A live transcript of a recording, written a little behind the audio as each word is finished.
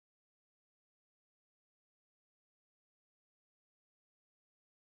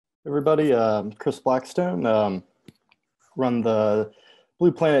Everybody, Chris Blackstone, run the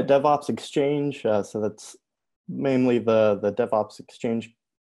Blue Planet DevOps Exchange. So that's mainly the DevOps Exchange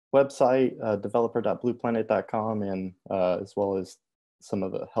website, developer.blueplanet.com, and as well as some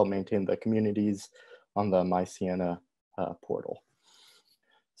of the help maintain the communities on the MySienna portal.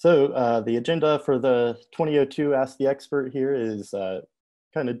 So the agenda for the 2002 Ask the Expert here is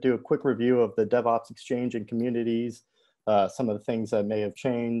kind of do a quick review of the DevOps Exchange and communities, some of the things that may have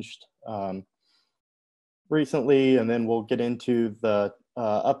changed recently, and then we'll get into the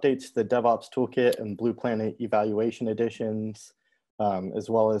updates to the DevOps Toolkit and Blue Planet evaluation editions, as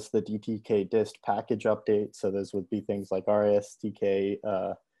well as the DTKDist package updates. So those would be things like RSDK,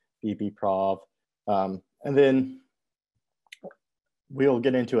 bbprov, and then we'll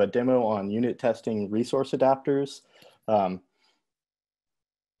get into a demo on unit testing resource adapters.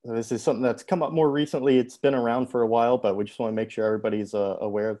 So this is something that's come up more recently. It's been around for a while, but we just want to make sure everybody's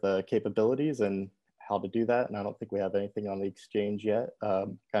aware of the capabilities and how to do that. And I don't think we have anything on the exchange yet,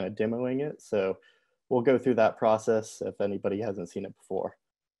 kind of demoing it. So we'll go through that process if anybody hasn't seen it before.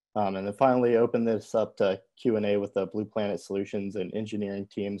 And then finally open this up to Q&A with the Blue Planet Solutions and engineering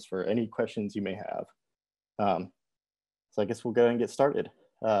teams for any questions you may have. So I guess we'll go and get started.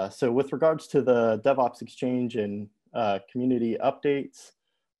 So with regards to the DevOps Exchange and community updates,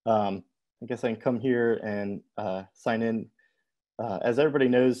 I guess I can come here and sign in. As everybody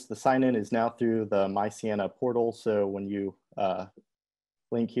knows, the sign-in is now through the MySienna portal. So when you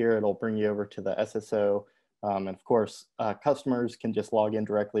link here, it'll bring you over to the SSO. And of course, customers can just log in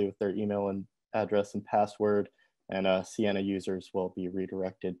directly with their email and address and password, and Sienna users will be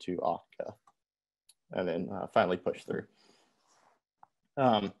redirected to Okta, and then finally push through.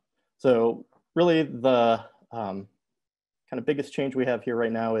 So really the kind of biggest change we have here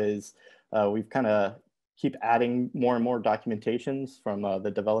right now is we've kind of keep adding more and more documentations from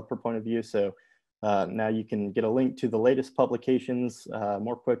the developer point of view. So now you can get a link to the latest publications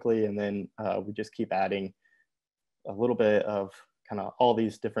more quickly, and then we just keep adding a little bit of kind of all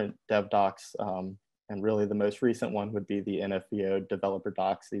these different dev docs. And really the most recent one would be the NFVO developer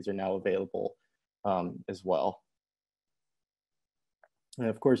docs. These are now available as well. And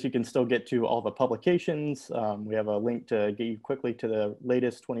of course, you can still get to all the publications. We have a link to get you quickly to the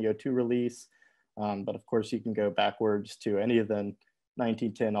latest 2002 release. But of course, you can go backwards to any of the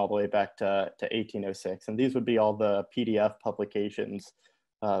 1910 all the way back to 1806. And these would be all the PDF publications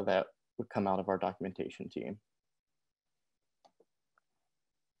that would come out of our documentation team.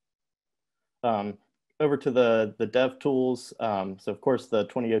 Over to the dev tools. So of course, the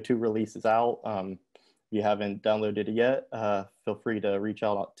 2002 release is out. If you haven't downloaded it yet, feel free to reach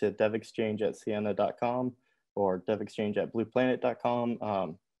out to devexchange@sienna.com or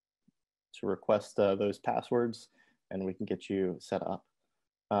devexchange@blueplanet.com to request those passwords, and we can get you set up.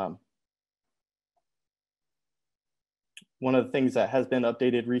 One of the things that has been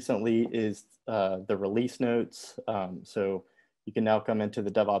updated recently is the release notes. So you can now come into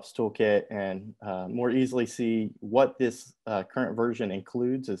the DevOps Toolkit and more easily see what this current version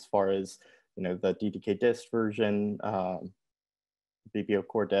includes as far as the DTKDist version, BBO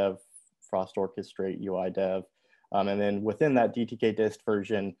Core Dev, Frost Orchestrate, UI Dev. And then within that DTKDist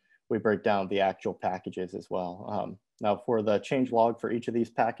version, we break down the actual packages as well. Now for the change log for each of these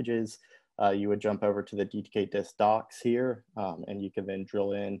packages, you would jump over to the DTKDist docs here, and you can then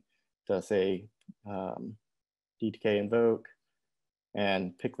drill in to say DTK invoke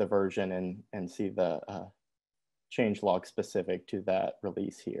and pick the version and see the change log specific to that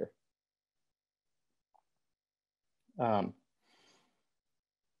release here.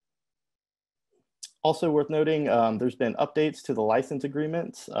 Also worth noting, there's been updates to the license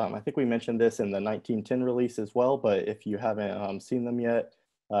agreements. I think we mentioned this in the 1910 release as well, but if you haven't seen them yet,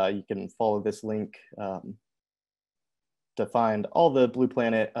 you can follow this link to find all the Blue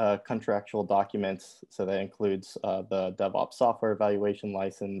Planet contractual documents. So that includes the DevOps software evaluation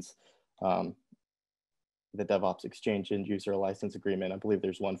license, the DevOps Exchange end user license agreement. I believe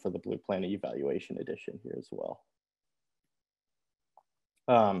there's one for the Blue Planet evaluation edition here as well.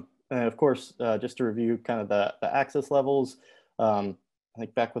 And of course, just to review kind of the access levels, I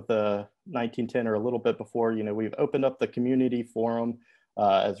think back with the 1910 or a little bit before, we've opened up the community forum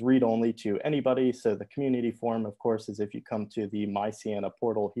as read-only to anybody. So the community forum, of course, is if you come to the MySienna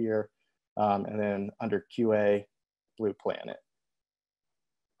portal here, and then under QA, Blue Planet.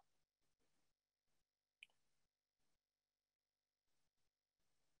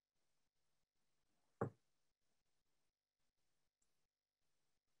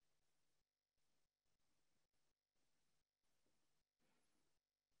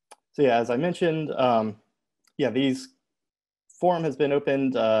 So yeah, as I mentioned, yeah, these forum has been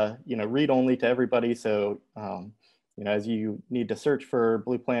opened, read only to everybody. So, as you need to search for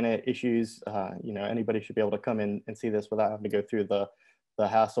Blue Planet issues, anybody should be able to come in and see this without having to go through the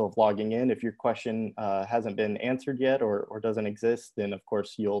hassle of logging in. If your question hasn't been answered yet or doesn't exist, then of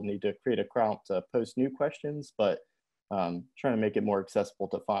course you'll need to create an account to post new questions, but trying to make it more accessible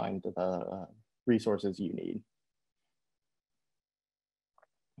to find the resources you need.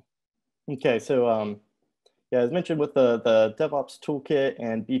 Okay, so yeah, as mentioned with the DevOps Toolkit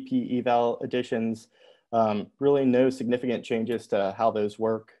and BP eval editions, really no significant changes to how those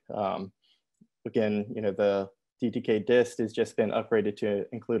work. Again, the DTKDist has just been upgraded to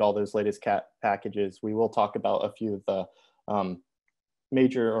include all those latest cat packages. We will talk about a few of the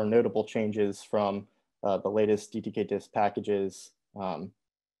major or notable changes from the latest DTKDist packages.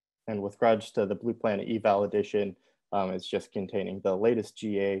 And with regards to the Blue Planet eval edition, it's just containing the latest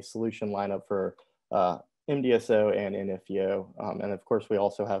GA solution lineup for MDSO and NFEO. And of course, we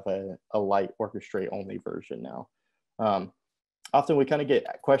also have a light orchestrate only version now. Often we kind of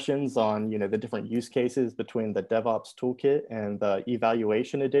get questions on the different use cases between the DevOps Toolkit and the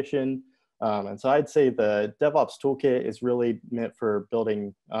evaluation edition. And so I'd say the DevOps Toolkit is really meant for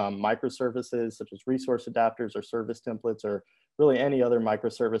building microservices such as resource adapters or service templates, or really any other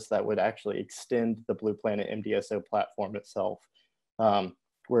microservice that would actually extend the Blue Planet MDSO platform itself.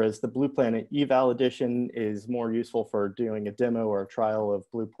 Whereas the Blue Planet eval edition is more useful for doing a demo or a trial of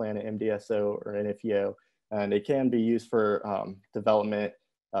Blue Planet MDSO or NFEO. And it can be used for development,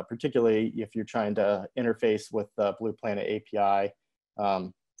 particularly if you're trying to interface with the Blue Planet API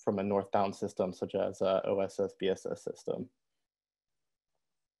from a northbound system, such as OSS BSS system.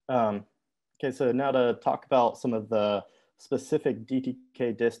 Okay, so now to talk about some of the specific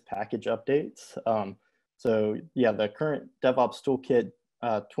DTKDist package updates. So yeah, the current DevOps Toolkit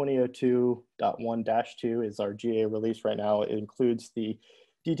 2002.1-2 is our GA release right now. It includes the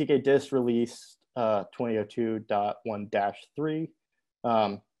DTKDist release 2002.1-3.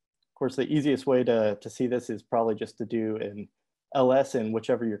 Of course, the easiest way to see this is probably just to do an ls in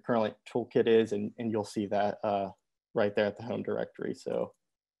whichever your current toolkit is, and you'll see that right there at the home directory. So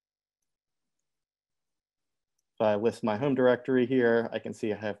if I list my home directory here, I can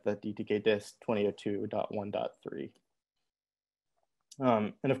see I have the DTKDist 2002.1.3.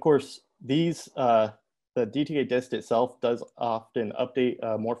 And of course, these the DTKDist itself does often update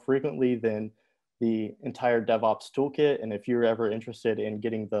more frequently than the entire DevOps toolkit. And if you're ever interested in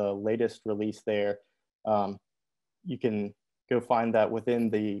getting the latest release there, you can go find that within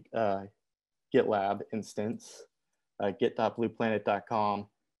the GitLab instance, git.blueplanet.com,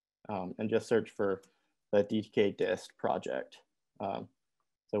 and just search for the DTKDist project.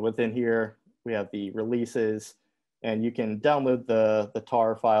 So within here, we have the releases, and you can download the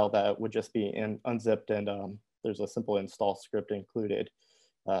tar file that would just be unzipped, and there's a simple install script included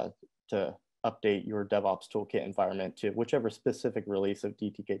to update your DevOps toolkit environment to whichever specific release of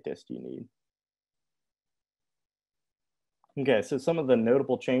DTKDist you need. Okay, so some of the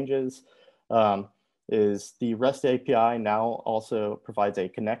notable changes is the REST API now also provides a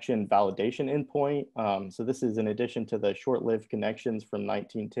connection validation endpoint. So this is in addition to the short-lived connections from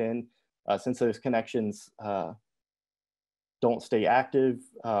 1910. Since those connections don't stay active,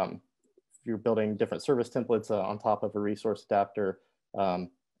 if you're building different service templates on top of a resource adapter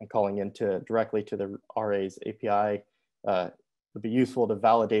and calling directly to the RA's API, it would be useful to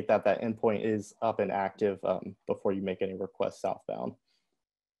validate that that endpoint is up and active before you make any requests southbound.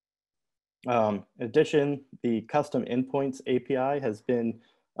 In addition, the custom endpoints API has been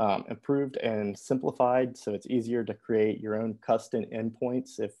improved and simplified, so it's easier to create your own custom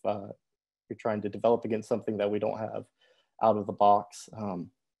endpoints if you're trying to develop against something that we don't have out of the box.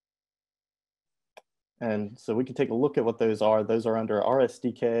 And so we can take a look at what those are. Those are under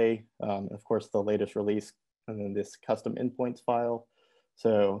RSDK, of course, the latest release, and then this custom endpoints file.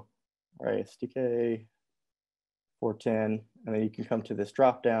 So RSDK 410, and then you can come to this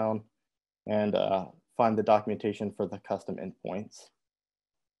dropdown and find the documentation for the custom endpoints.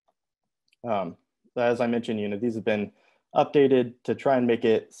 As I mentioned, these have been updated to try and make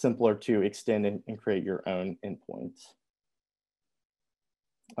it simpler to extend and create your own endpoints.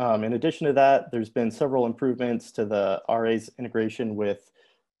 In addition to that, there's been several improvements to the RA's integration with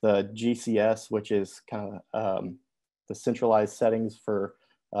the GCS, which is kind of the centralized settings for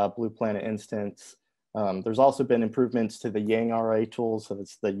Blue Planet instance. There's also been improvements to the Yang RA tools, so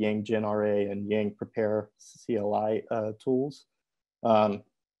it's the Yang Gen RA and Yang Prepare CLI tools.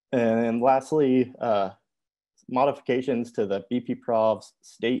 And lastly, modifications to the BPProv's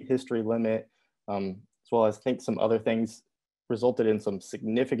state history limit, as well as I think some other things resulted in some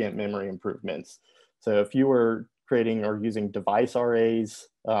significant memory improvements. So if you were creating or using device RAs,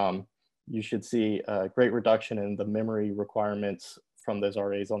 you should see a great reduction in the memory requirements from those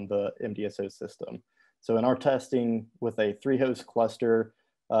RAs on the MDSO system. So in our testing with a 3-host cluster,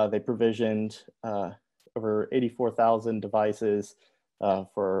 they provisioned over 84,000 devices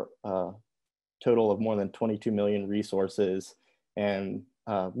for a total of more than 22 million resources. And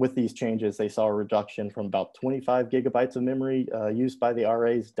with these changes, they saw a reduction from about 25 gigabytes of memory used by the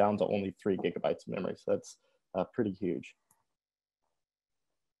RAs down to only 3 gigabytes of memory. So that's pretty huge.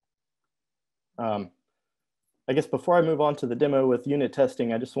 I guess before I move on to the demo with unit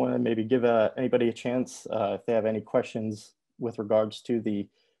testing, I just want to maybe give anybody a chance if they have any questions with regards to the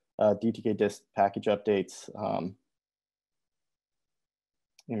DTKDist package updates.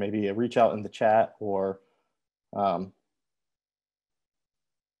 You maybe reach out in the chat, or I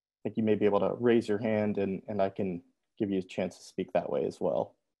think you may be able to raise your hand and I can give you a chance to speak that way as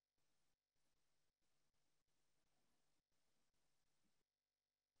well.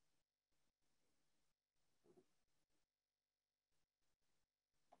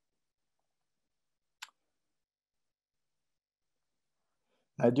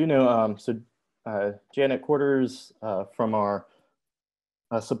 I do know, Janet Quarters from our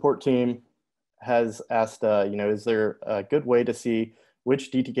support team has asked, is there a good way to see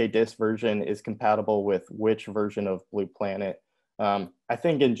which DTKDist version is compatible with which version of Blue Planet? I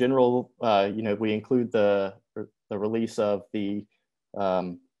think in general, we include the release of the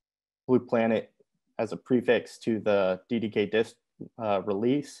Blue Planet as a prefix to the DTKDist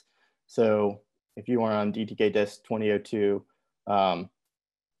release. So if you are on DTKDist 2002,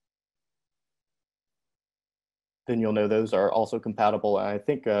 then you'll know those are also compatible. And I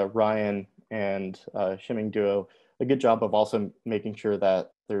think Ryan and Shimming do a good job of also making sure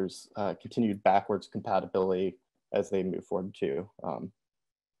that there's continued backwards compatibility as they move forward too. And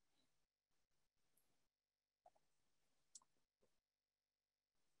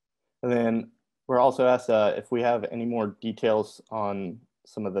then we're also asked if we have any more details on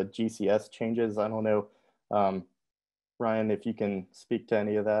some of the GCS changes. I don't know, Ryan, if you can speak to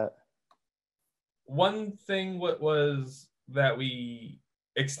any of that. One thing was that we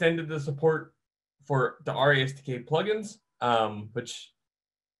extended the support for the RASDK plugins, which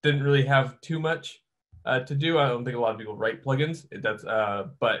didn't really have too much to do. I don't think a lot of people write plugins.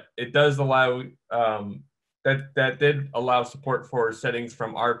 But it does allow that did allow support for settings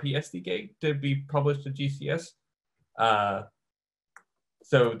from RPSDK to be published to GCS.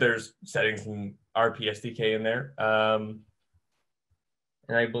 So there's settings from RPSDK in there, and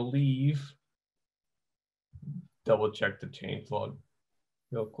I believe. Double check the change log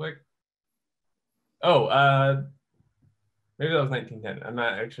real quick. Oh, maybe that was 1910. I'm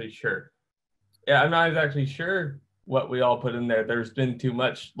not actually sure. Yeah, I'm not actually sure what we all put in there. There's been too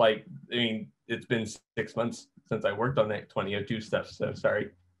much. It's been 6 months since I worked on that 2002 stuff. So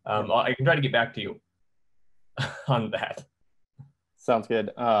sorry. I can try to get back to you on that. Sounds good.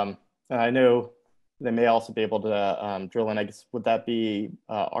 And I know they may also be able to drill in, I guess, would that be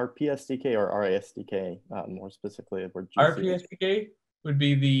RPSDK or RASDK more specifically? RPSDK would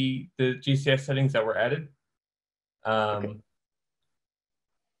be the GCS settings that were added. Okay.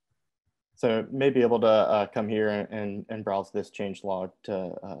 So maybe able to come here and browse this change log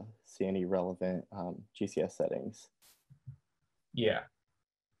to see any relevant GCS settings. Yeah.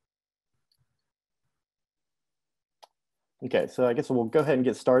 Okay, so I guess we'll go ahead and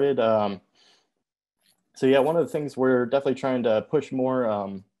get started. So yeah, one of the things we're definitely trying to push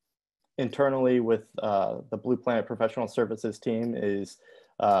more internally with the Blue Planet Professional Services team is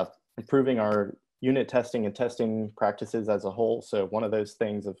improving our unit testing and testing practices as a whole. So one of those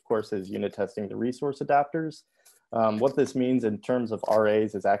things, of course, is unit testing the resource adapters. What this means in terms of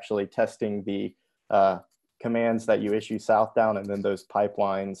RAs is actually testing the commands that you issue southbound and then those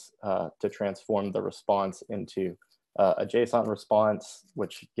pipelines to transform the response into a JSON response,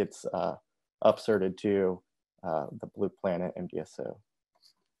 which gets upserted to the Blue Planet MDSO.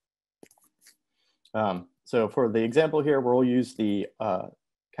 So for the example here, we'll use the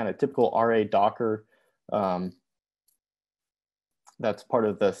kind of typical RA Docker that's part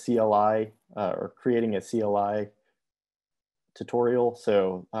of the CLI or creating a CLI tutorial.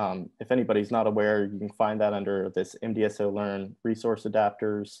 So if anybody's not aware, you can find that under this MDSO Learn resource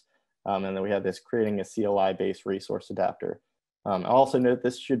adapters. And then we have this creating a CLI-based resource adapter. I'll also note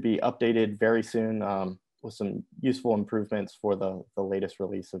this should be updated very soon with some useful improvements for the latest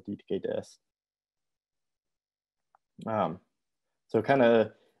release of DTKDist. So kind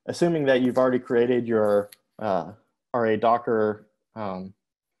of assuming that you've already created your RA Docker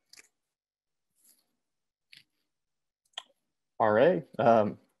RA,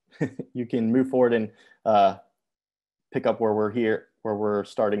 you can move forward and pick up where we're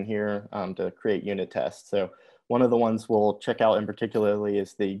starting here to create unit tests. So one of the ones we'll check out in particularly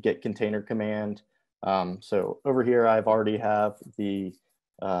is the git container command. So over here, I've already have the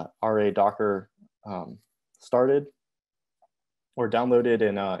RA Docker started or downloaded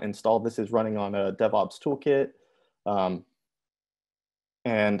and installed. This is running on a DevOps Toolkit.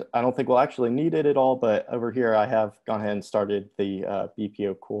 And I don't think we'll actually need it at all, but over here I have gone ahead and started the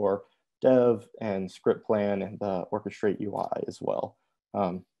BPO core dev and script plan and the orchestrate UI as well.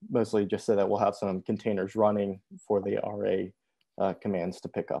 Mostly just so that we'll have some containers running for the RA commands to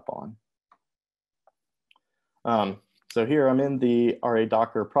pick up on. So here I'm in the RA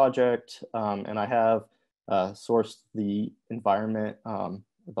Docker project, and I have sourced the environment,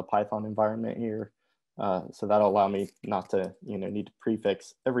 the Python environment here. So that'll allow me not to, need to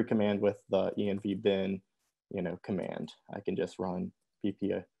prefix every command with the env bin, command. I can just run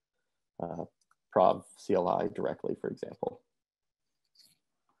bp prov CLI directly, for example.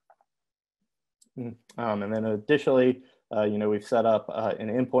 And then additionally, we've set up an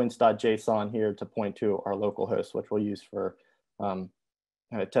endpoints.json here to point to our local host, which we'll use for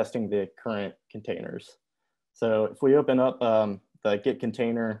testing the current containers. So if we open up the git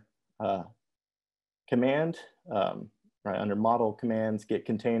container command, right under model commands, git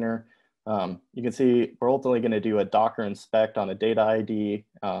container, you can see we're ultimately going to do a Docker inspect on a data ID,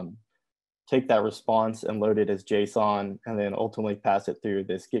 take that response and load it as JSON, and then ultimately pass it through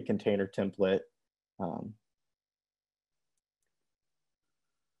this git container template.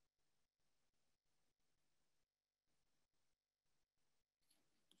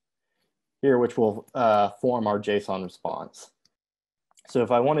 Here, which will form our JSON response. So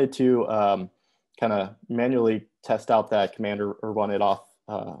if I wanted to kind of manually test out that command or run it off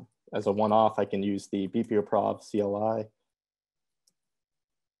as a one-off, I can use the BPO prov CLI.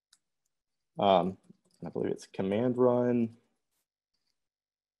 I believe it's command run.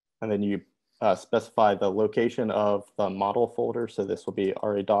 And then you specify the location of the model folder. So this will be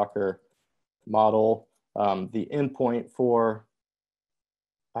RA Docker model. The endpoint for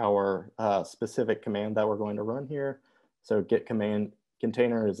our specific command that we're going to run here. So git command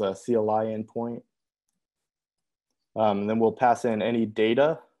container is a CLI endpoint. And then we'll pass in any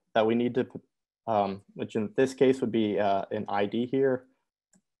data that we need to, which in this case would be an ID here.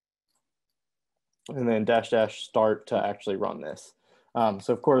 And then -- start to actually run this.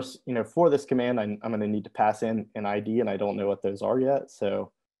 So of course, for this command, I'm going to need to pass in an ID, and I don't know what those are yet.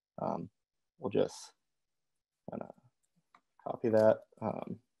 So we'll just kind of copy that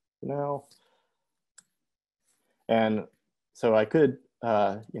now. And so I could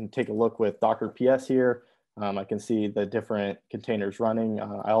take a look with Docker PS here. I can see the different containers running.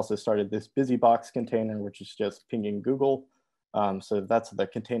 I also started this BusyBox container, which is just pinging Google. So that's the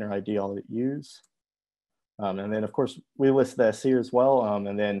container ID I'll use. And then, of course, we list this here as well.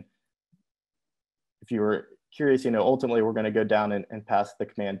 And then if you were curious, ultimately, we're going to go down and pass the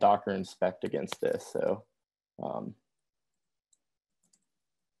command Docker inspect against this. So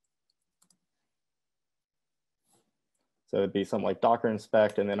so it'd be something like Docker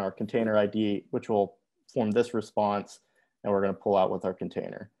inspect and then our container ID, which will form this response, and we're going to pull out with our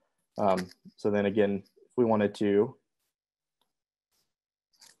container. So then again, if we wanted to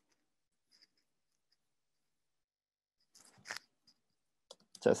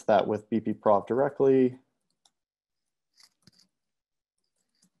test that with bpprov directly,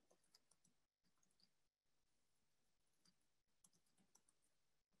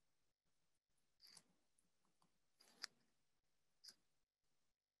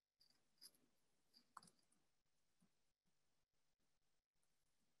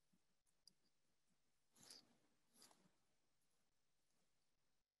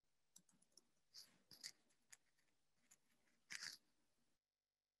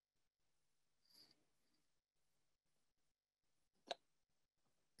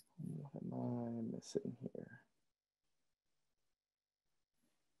 what am I missing here?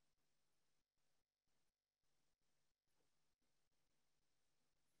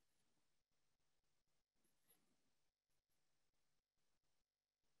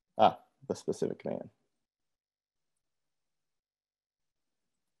 The specific command.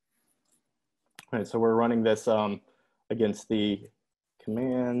 All right, so we're running this against the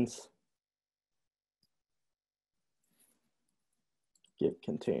commands git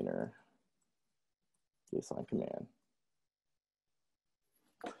container JSON command.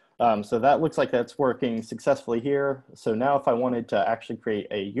 So that looks like that's working successfully here. So now if I wanted to actually create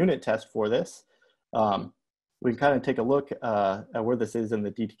a unit test for this, we can kind of take a look at where this is in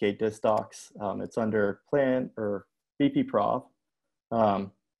the DTKDist docs. It's under plan or bpprov.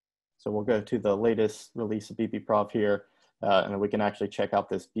 So we'll go to the latest release of bpprov here. and then we can actually check out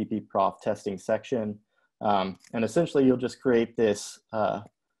this bpprof testing section. And essentially, you'll just create this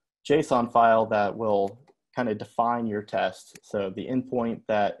JSON file that will kind of define your test. So the endpoint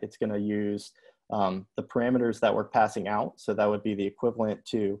that it's going to use, the parameters that we're passing out. So that would be the equivalent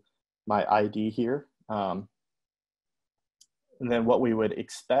to my ID here. And then what we would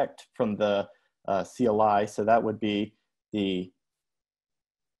expect from the CLI. So that would be the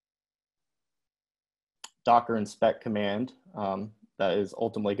Docker inspect command that is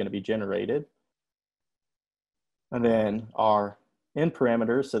ultimately going to be generated. And then our end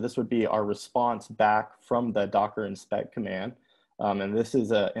parameters, so this would be our response back from the Docker inspect command. And this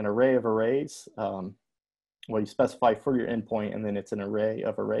is an array of arrays. Well, you specify for your endpoint, and then it's an array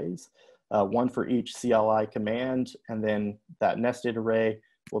of arrays, one for each CLI command, and then that nested array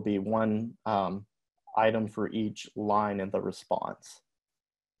will be one item for each line in the response.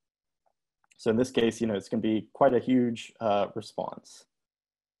 So in this case, it's going to be quite a huge response.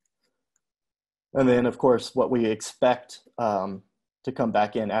 And then, of course, what we expect to come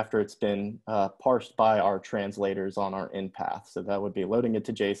back in after it's been parsed by our translators on our end path. So that would be loading it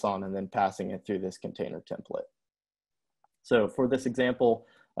to JSON and then passing it through this container template. So for this example,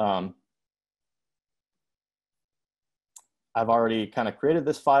 I've already kind of created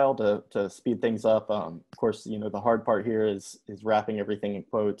this file to speed things up. Of course, the hard part here is wrapping everything in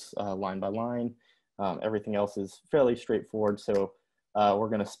quotes line by line. Everything else is fairly straightforward. So we're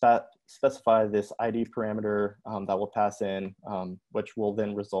going to specify this ID parameter that will pass in, which will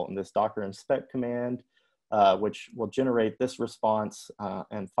then result in this Docker inspect command, which will generate this response,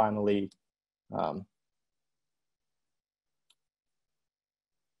 and finally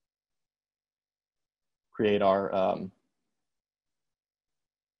create our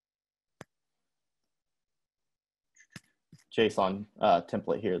JSON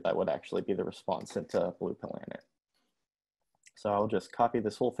template here that would actually be the response into Blue Planet. So I'll just copy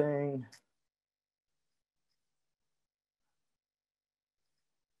this whole thing.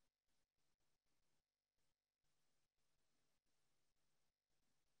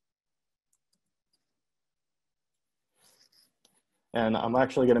 And I'm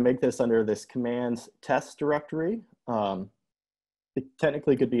actually going to make this under this commands test directory. It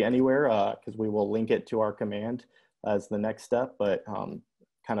technically could be anywhere because we will link it to our command as the next step, but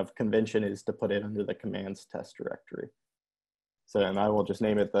kind of convention is to put it under the commands test directory. So, and I will just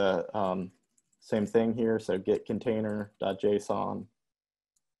name it the same thing here. So git container.json,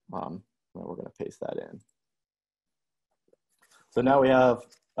 and we're going to paste that in. So now we have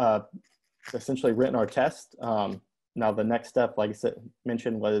essentially written our test. Now the next step, like I said,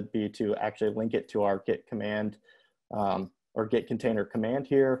 mentioned, would be to actually link it to our git command or git container command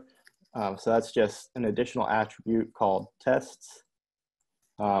here. So that's just an additional attribute called tests,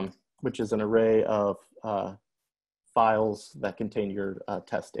 which is an array of files that contain your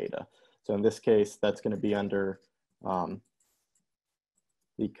test data. So in this case, that's going to be under the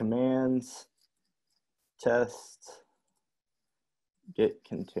commands test git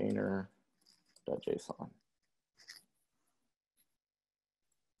container.json.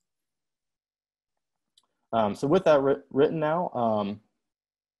 So with that written now,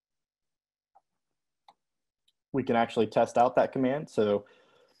 we can actually test out that command. So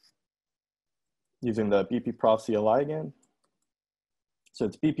using the bpprof CLI again. So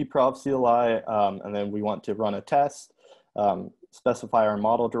it's bpprof CLI, and then we want to run a test, specify our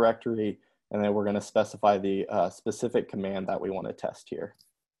model directory, and then we're going to specify the specific command that we want to test here.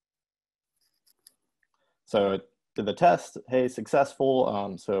 So to the test, hey,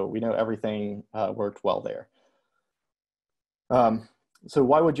 successful. So we know everything worked well there. So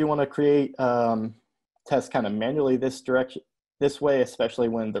why would you want to create tests kind of manually this way, especially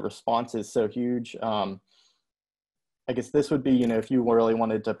when the response is so huge? I guess this would be, if you really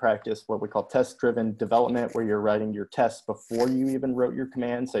wanted to practice what we call test-driven development, where you're writing your tests before you even wrote your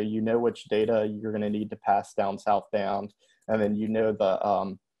command. So you know which data you're going to need to pass down southbound, and then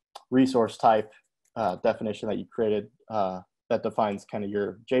the resource type definition that you created that defines kind of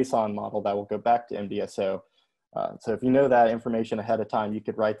your JSON model that will go back to MDSO. So if you know that information ahead of time, you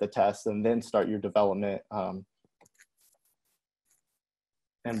could write the test and then start your development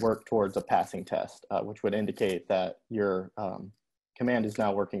and work towards a passing test, which would indicate that your command is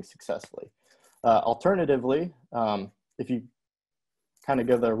now working successfully. Alternatively, if you kind of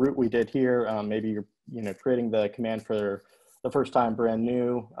go the route we did here, maybe you're creating the command for the first time brand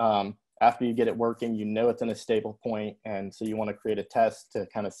new. After you get it working, it's in a stable point, and so you want to create a test to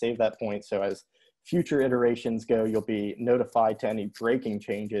kind of save that point. So as future iterations go, you'll be notified to any breaking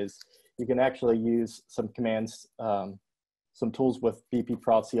changes. You can actually use some commands, some tools with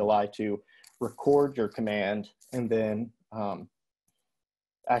bpprof CLI to record your command and then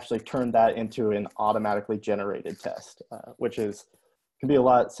actually turn that into an automatically generated test, which can be a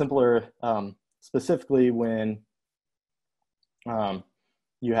lot simpler, specifically when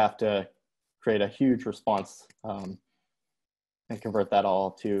you have to create a huge response and convert that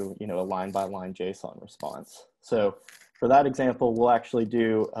all to a line-by-line JSON response. So for that example, we'll actually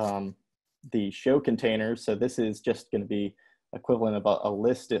do the show containers. So this is just going to be equivalent of a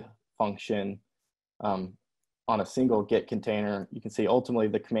list function on a single Git container. You can see ultimately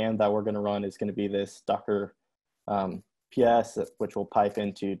the command that we're going to run is going to be this docker ps, which will pipe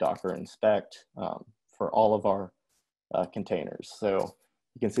into docker inspect for all of our containers. So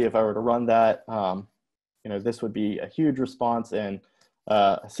you can see if I were to run that, this would be a huge response and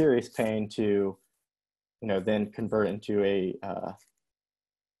a serious pain to, then convert into a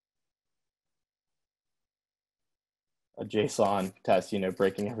JSON test,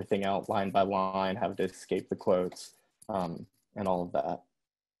 breaking everything out line by line, have to escape the quotes, and all of that.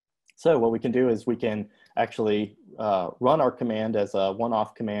 So what we can do is we can actually run our command as a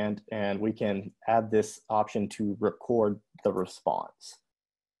one-off command, and we can add this option to record the response.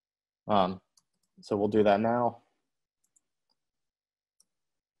 So we'll do that now.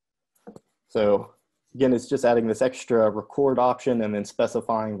 So again, it's just adding this extra record option and then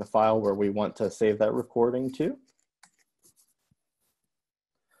specifying the file where we want to save that recording to.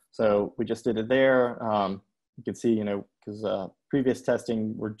 So we just did it there. You can see, because previous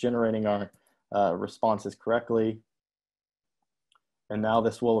testing, we're generating our responses correctly. And now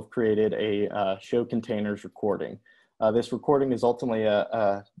this will have created a show containers recording. This recording is ultimately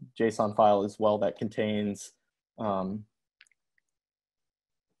a JSON file as well that contains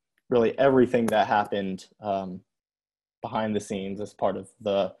really everything that happened behind the scenes as part of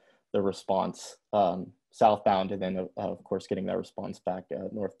the response southbound, and then of course getting that response back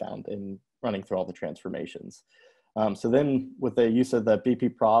northbound and running through all the transformations. So then with the use of the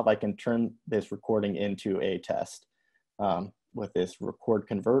bpprov, I can turn this recording into a test with this record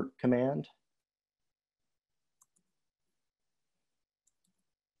convert command.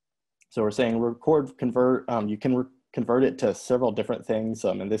 So we're saying record convert, you can convert it to several different things.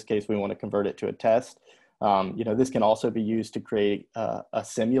 In this case, we want to convert it to a test. This can also be used to create a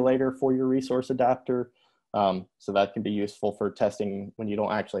simulator for your resource adapter. So that can be useful for testing when you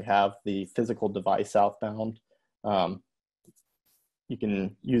don't actually have the physical device outbound. You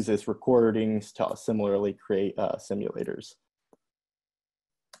can use this recordings to similarly create simulators.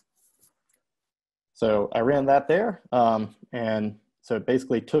 So I ran that there, and so it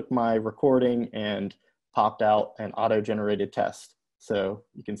basically took my recording and popped out an auto-generated test. So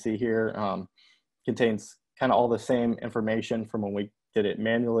you can see here, contains kind of all the same information from when we did it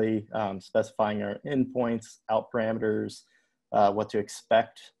manually, specifying our endpoints, out parameters, what to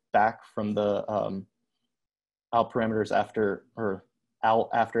expect back from the out parameters after, or out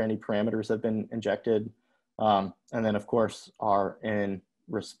after any parameters have been injected. And then of course our in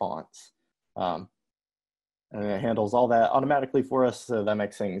response. And it handles all that automatically for us, so that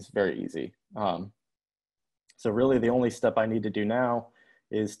makes things very easy. So really the only step I need to do now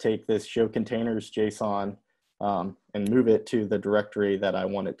is take this show containers JSON and move it to the directory that I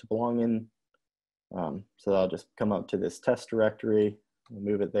want it to belong in. So I'll just come up to this test directory and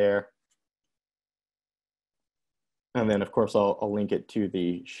move it there. And then of course I'll link it to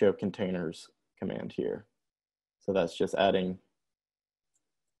the show containers command here. So that's just adding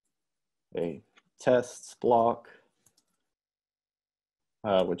a tests block,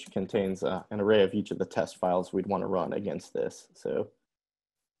 which contains an array of each of the test files we'd want to run against this. So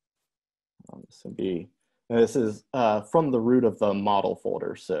this would be, this is from the root of the model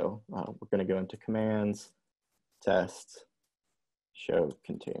folder. So we're going to go into commands, test, show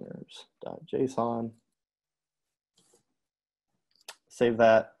containers.json, save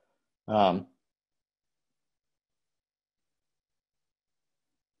that. And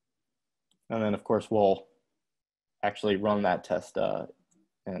then of course we'll actually run that test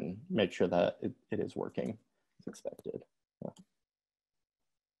and make sure that it is working as expected. Yeah.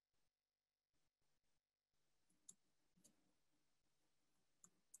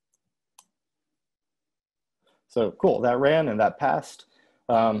 So cool, that ran and that passed.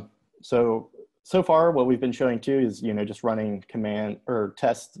 So far what we've been showing too is, just running command or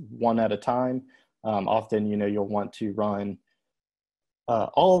tests one at a time. Often, you'll want to run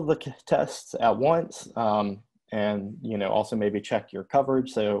all of the tests at once, and also maybe check your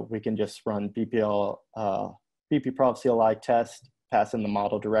coverage. So we can just run bpprov CLI test, pass in the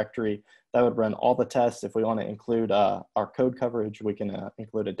model directory. That would run all the tests. If we want to include our code coverage, we can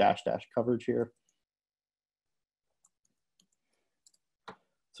include a -- coverage here.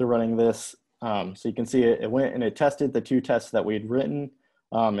 So running this, So you can see it went and it tested the 2 tests that we'd written.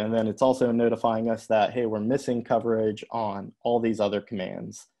 And then it's also notifying us that, hey, we're missing coverage on all these other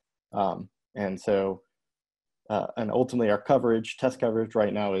commands. And so, and ultimately our coverage, test coverage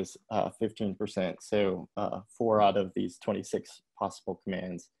right now is 15%. So 4 out of these 26 possible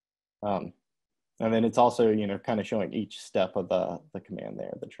commands. And then it's also, you know, kind of showing each step of the command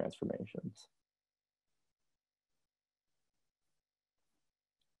there, the transformations.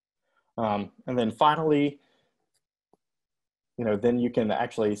 And then finally, you know, then you can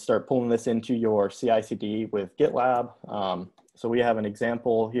actually start pulling this into your CI/CD with GitLab. So we have an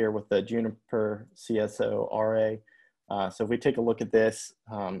example here with the Juniper CSO RA. So if we take a look at this,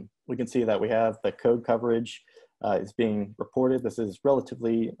 we can see that we have the code coverage is being reported. This is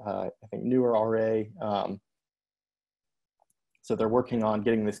relatively, I think, newer RA. So they're working on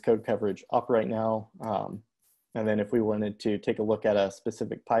getting this code coverage up right now. And then if we wanted to take a look at a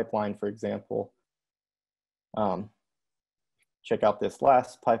specific pipeline, for example, check out this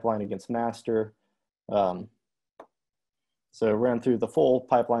last pipeline against master. So ran through the full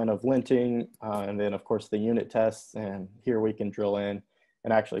pipeline of linting, and then of course the unit tests, and here we can drill in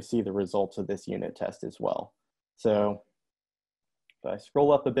and actually see the results of this unit test as well. So if I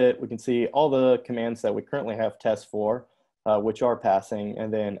scroll up a bit, we can see all the commands that we currently have tests for, which are passing,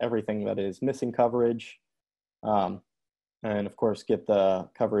 and then everything that is missing coverage. And of course, get the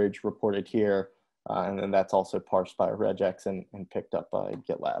coverage reported here. And then that's also parsed by regex and picked up by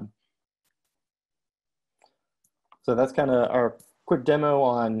GitLab. So that's kind of our quick demo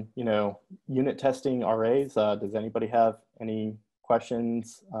on, you know, unit testing RAs. Does anybody have any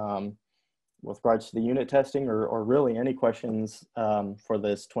questions with regards to the unit testing, or really any questions for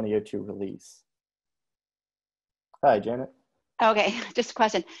this 2002 release? Hi, Janet. Okay, just a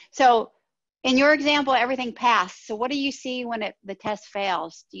question. So in your example, everything passed. So what do you see when the test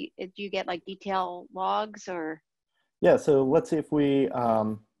fails? Do you get like detail logs or? Yeah, so let's see if we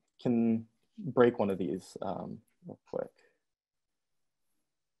can break one of these real quick.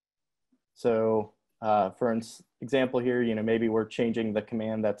 So for example here, you know, maybe we're changing the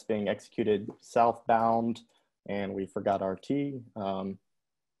command that's being executed southbound and we forgot RT.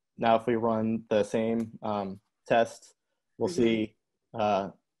 Now if we run the same test, we'll see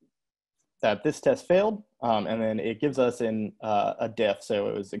that this test failed, and then it gives us in a diff. So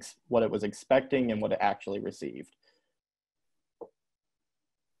it was what it was expecting and what it actually received.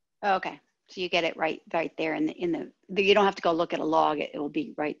 Okay, so you get it right there in the you don't have to go look at a log. It will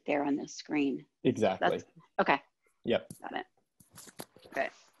be right there on the screen. Exactly. Okay. Yep. Got it. Good.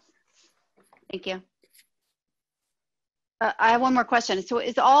 Thank you. I have one more question. So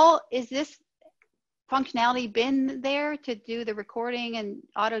is this functionality been there to do the recording and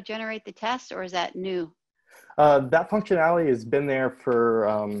auto-generate the test, or is that new? That functionality has been there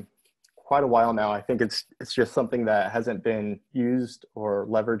for quite a while now. I think it's just something that hasn't been used or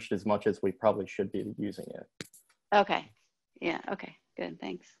leveraged as much as we probably should be using it. Okay. Yeah. Okay. Good.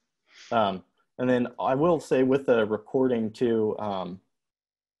 Thanks. And then I will say with the recording too, come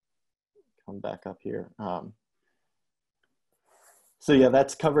back up here. So yeah,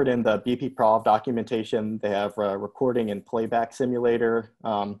 that's covered in the BP-Prov documentation. They have a recording and playback simulator.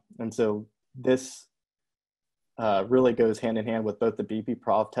 And so this really goes hand in hand with both the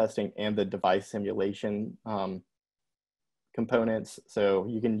BP-Prov testing and the device simulation components. So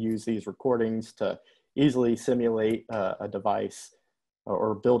you can use these recordings to easily simulate a device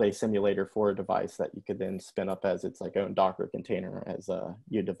or build a simulator for a device that you could then spin up as its like own Docker container as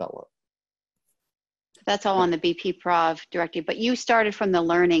you develop. That's all on the BP-Prov directive, but you started from the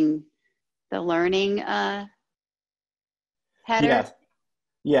learning header?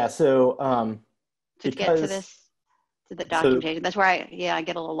 Yeah, so to get to the documentation. That's where I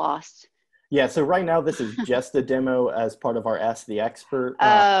get a little lost. Yeah, so right now this is just a demo as part of our Ask the Expert.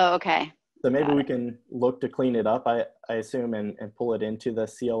 Oh, okay. So maybe we can look to clean it up, I assume, and pull it into the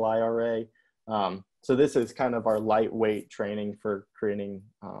CLI array. So this is kind of our lightweight training for creating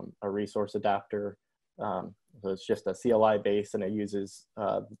a resource adapter. So it's just a CLI base, and it uses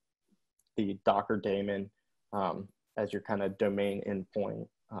the Docker daemon as your kind of domain endpoint,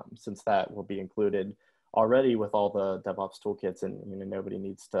 since that will be included already with all the DevOps toolkits, and nobody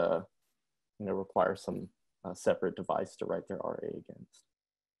needs to require some separate device to write their RA against.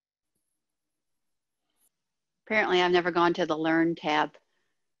 Apparently, I've never gone to the Learn tab.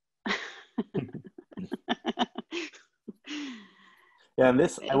 Yeah, and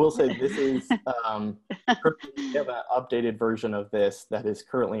this, I will say, this is, we have an updated version of this that is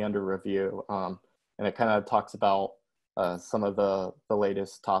currently under review. And it kind of talks about some of the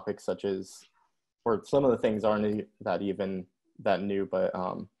latest topics, such as, or some of the things aren't that even that new, but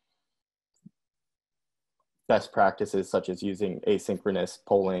best practices such as using asynchronous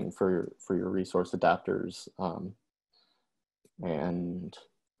polling for your resource adapters, and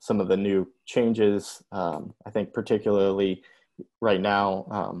some of the new changes. I think particularly right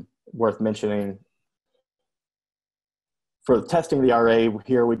now, worth mentioning, for testing the RA,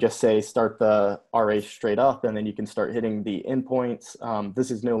 here we just say start the RA straight up, and then you can start hitting the endpoints.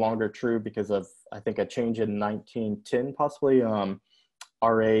 This is no longer true because of, I think, a change in 1910 possibly.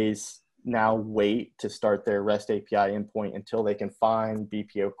 RAs now wait to start their REST API endpoint until they can find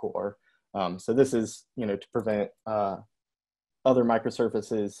BPO core. So this is, to prevent other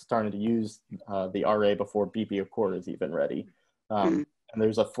microservices starting to use the RA before BPO core is even ready. And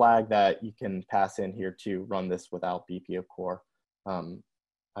there's a flag that you can pass in here to run this without BPO core. I'm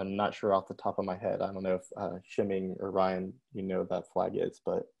not sure off the top of my head. I don't know if Shimming or Ryan, that flag is,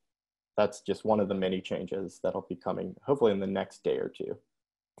 but that's just one of the many changes that'll be coming hopefully in the next day or two.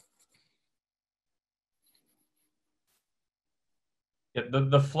 Yeah,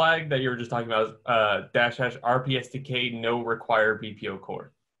 the flag that you were just talking about is -- RPSTK no require BPO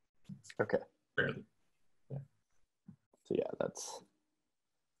core. Okay. Barely. Yeah. So yeah, that's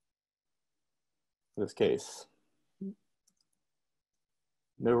this case.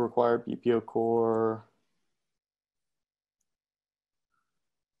 No required BPO core.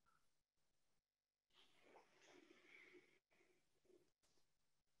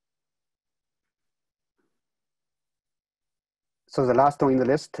 So the last one in the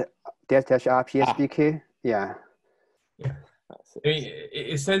list, -- yeah. Yeah. I mean,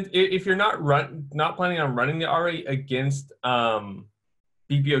 if you're not planning on running the RA against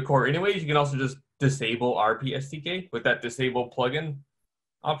BPO core anyways, you can also just disable RPSTK with that disable plugin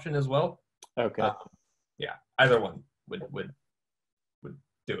option as well. Okay. Yeah, either one would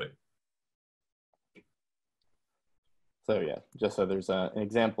do it. So yeah, just so there's an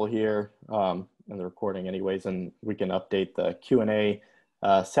example here in the recording anyways, and we can update the Q&A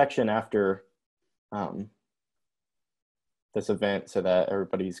section after this event so that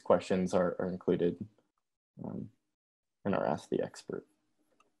everybody's questions are included and are asked the expert.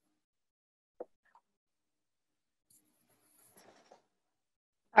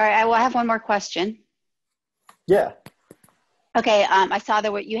 All right, I will have one more question. Yeah. Okay, I saw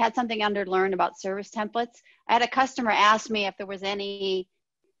that you had something under learn about service templates. I had a customer ask me if there was any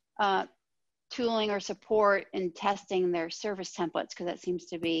tooling or support in testing their service templates, because that seems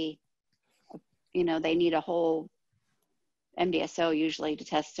to be, they need a whole MDSO usually to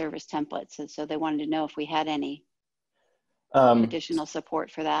test service templates. And so they wanted to know if we had any additional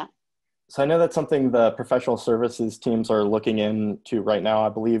support for that. So I know that's something the professional services teams are looking into right now. I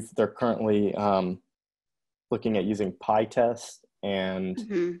believe they're currently looking at using PyTest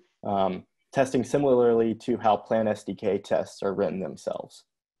and testing similarly to how Plan SDK tests are written themselves.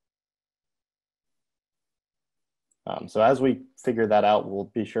 So as we figure that out,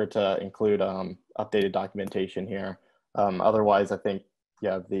 we'll be sure to include updated documentation here. Otherwise, I think,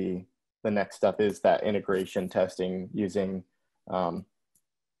 yeah, the next step is that integration testing using the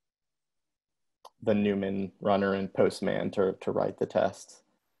Newman runner and Postman to write the tests,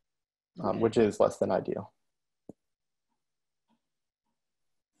 which is less than ideal.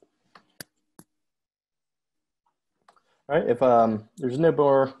 All right, if there's no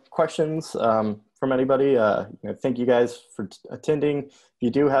more questions from anybody, thank you guys for attending. If you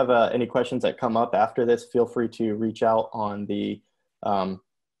do have any questions that come up after this, feel free to reach out on the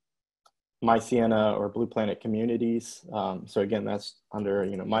mySienna or Blue Planet communities. So again, that's under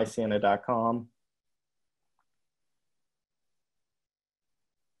mysienna.com.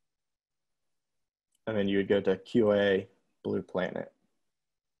 And then you would go to QA Blue Planet.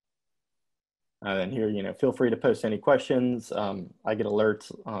 And then here, feel free to post any questions. I get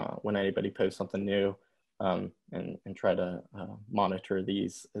alerts when anybody posts something new, and try to monitor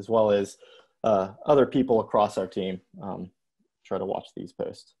these, as well as other people across our team try to watch these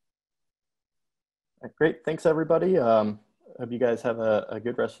posts. All right, great, thanks everybody. Hope you guys have a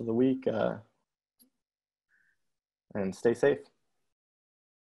good rest of the week, and stay safe.